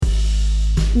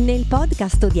Nel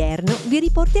podcast odierno vi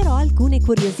riporterò alcune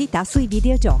curiosità sui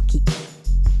videogiochi.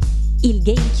 Il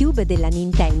GameCube della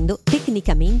Nintendo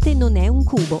tecnicamente non è un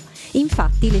cubo,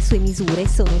 infatti le sue misure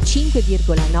sono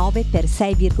 5,9 x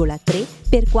 6,3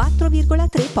 x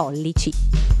 4,3 pollici.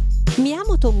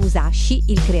 Miyamoto Musashi,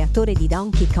 il creatore di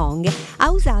Donkey Kong,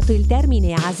 ha usato il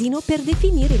termine asino per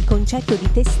definire il concetto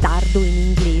di testardo in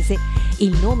inglese.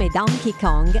 Il nome Donkey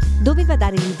Kong doveva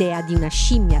dare l'idea di una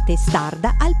scimmia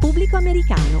testarda al pubblico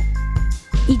americano.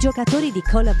 I giocatori di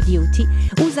Call of Duty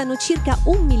usano circa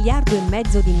 1,5 miliardi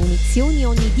di munizioni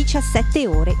ogni 17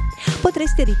 ore.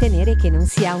 Potreste ritenere che non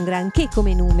sia un granché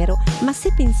come numero, ma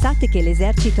se pensate che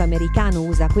l'esercito americano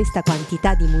usa questa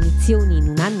quantità di munizioni in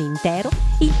un anno intero,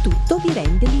 il tutto vi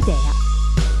rende l'idea.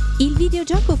 Il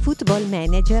videogioco Football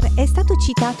Manager è stato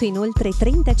citato in oltre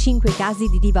 35 casi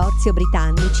di divorzio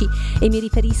britannici e mi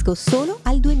riferisco solo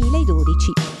al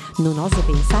 2012. Non oso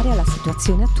pensare alla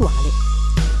situazione attuale.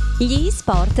 Gli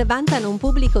e-sport vantano un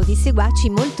pubblico di seguaci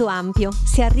molto ampio,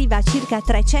 si arriva a circa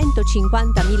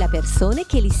 350.000 persone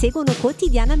che li seguono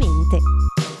quotidianamente.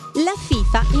 La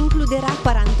FIFA includerà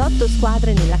 48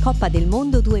 squadre nella Coppa del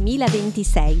Mondo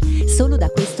 2026. Solo da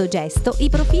questo gesto i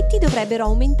profitti dovrebbero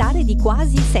aumentare di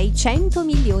quasi 600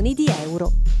 milioni di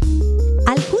euro.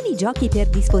 Alcuni giochi per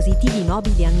dispositivi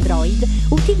mobili Android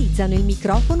utilizzano il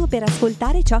microfono per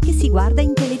ascoltare ciò che si guarda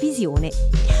in televisione.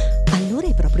 Allora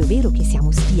è proprio vero che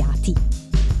siamo spiati.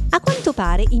 A quanto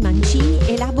pare i mancini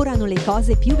elaborano le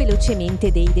cose più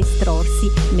velocemente dei destrorsi,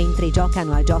 mentre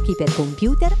giocano a giochi per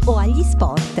computer o agli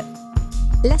sport.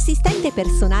 L'assistente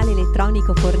personale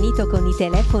elettronico fornito con i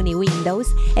telefoni Windows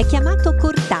è chiamato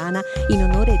Cortana, in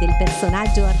onore del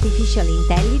personaggio Artificial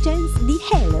Intelligence di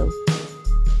Halo.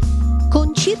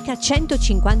 Con circa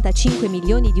 155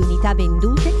 milioni di unità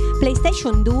vendute,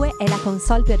 PlayStation 2 è la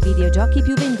console per videogiochi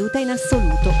più venduta in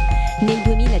assoluto. Nel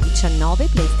 2019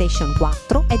 PlayStation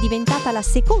 4 è diventata la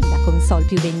seconda console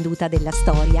più venduta della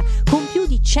storia, con più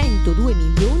di 102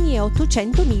 milioni e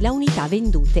 800 mila unità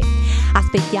vendute.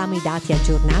 Aspettiamo i dati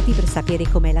aggiornati per sapere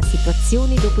com'è la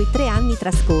situazione dopo i 3 anni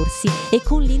trascorsi e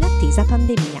con l'inattesa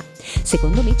pandemia.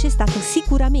 Secondo me c'è stato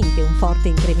sicuramente un forte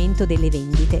incremento delle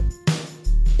vendite.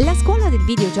 La scuola del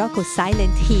videogioco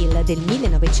Silent Hill del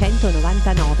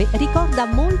 1999 ricorda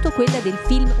molto quella del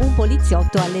film Un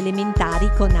poliziotto alle elementari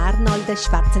con Arnold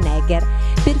Schwarzenegger.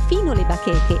 Perfino le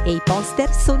bacheche e i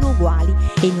poster sono uguali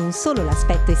e non solo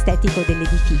l'aspetto estetico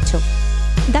dell'edificio.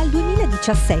 Dal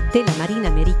 2017 la Marina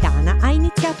americana ha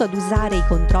iniziato ad usare i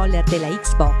controller della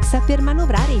Xbox per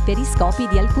manovrare i periscopi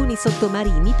di alcuni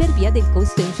sottomarini per via del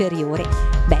costo inferiore.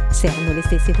 Beh, se hanno le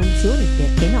stesse funzioni,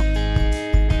 perché no?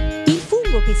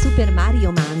 Che Super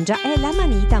Mario mangia è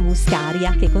l'Amanita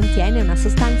muscaria, che contiene una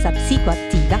sostanza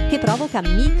psicoattiva che provoca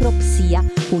micropsia,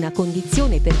 una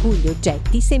condizione per cui gli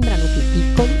oggetti sembrano più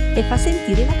piccoli e fa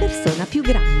sentire la persona più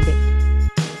grande.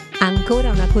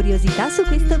 Ancora una curiosità su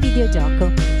questo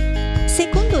videogioco.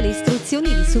 Secondo le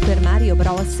istruzioni di Super Mario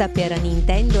Bros. Per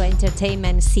Nintendo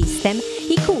Entertainment System,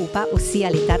 i Koopa, ossia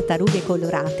le tartarughe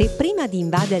colorate, prima di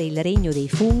invadere il regno dei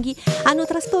funghi, hanno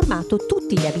trasformato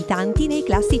tutti gli abitanti nei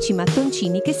classici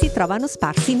mattoncini che si trovano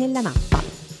sparsi nella mappa.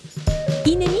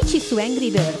 I nemici su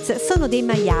Angry Birds sono dei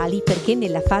maiali perché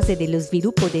nella fase dello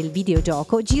sviluppo del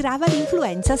videogioco girava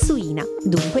l'influenza suina,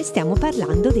 dunque stiamo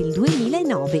parlando del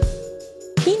 2009.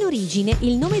 In origine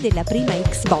il nome della prima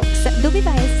Xbox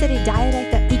doveva essere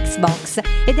Direct Xbox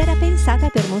ed era pensata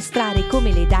per mostrare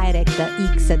come le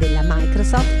DirectX della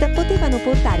Microsoft potevano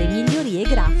portare migliorie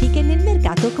grafiche nel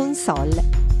mercato console.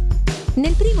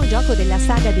 Nel primo gioco della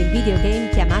saga del videogame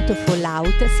chiamato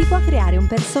Fallout si può creare un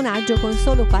personaggio con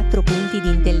solo 4 punti di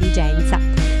intelligenza.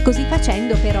 Così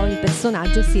facendo però il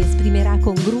personaggio si esprimerà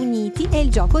con grugniti e il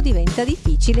gioco diventa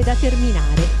difficile da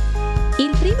terminare.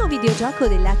 Il primo videogioco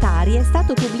dell'Atari è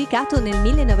stato pubblicato nel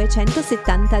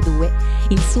 1972.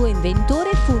 Il suo inventore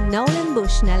fu Nolan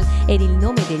Bushnell ed il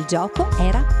nome del gioco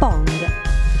era Pong.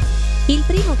 Il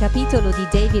primo capitolo di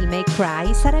Devil May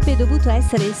Cry sarebbe dovuto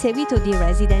essere il seguito di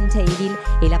Resident Evil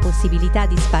e la possibilità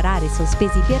di sparare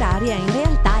sospesi per aria in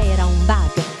realtà era un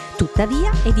bug.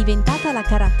 Tuttavia è diventata la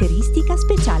caratteristica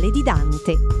speciale di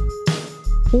Dante.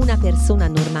 Una persona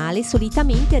normale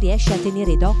solitamente riesce a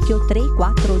tenere d'occhio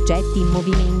 3-4 oggetti in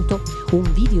movimento. Un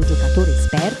videogiocatore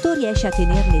esperto riesce a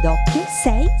tenerne d'occhio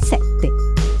 6-7.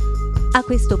 A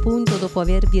questo punto, dopo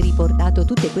avervi riportato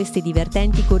tutte queste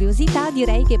divertenti curiosità,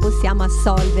 direi che possiamo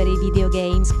assolvere i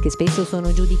videogames, che spesso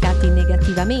sono giudicati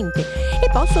negativamente, e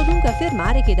posso dunque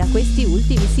affermare che da questi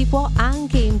ultimi si può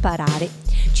anche imparare.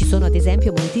 Ci sono ad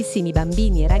esempio moltissimi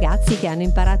bambini e ragazzi che hanno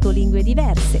imparato lingue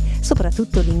diverse,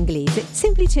 soprattutto l'inglese,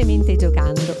 semplicemente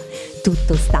giocando.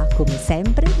 Tutto sta, come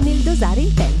sempre, nel dosare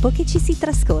il tempo che ci si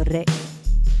trascorre.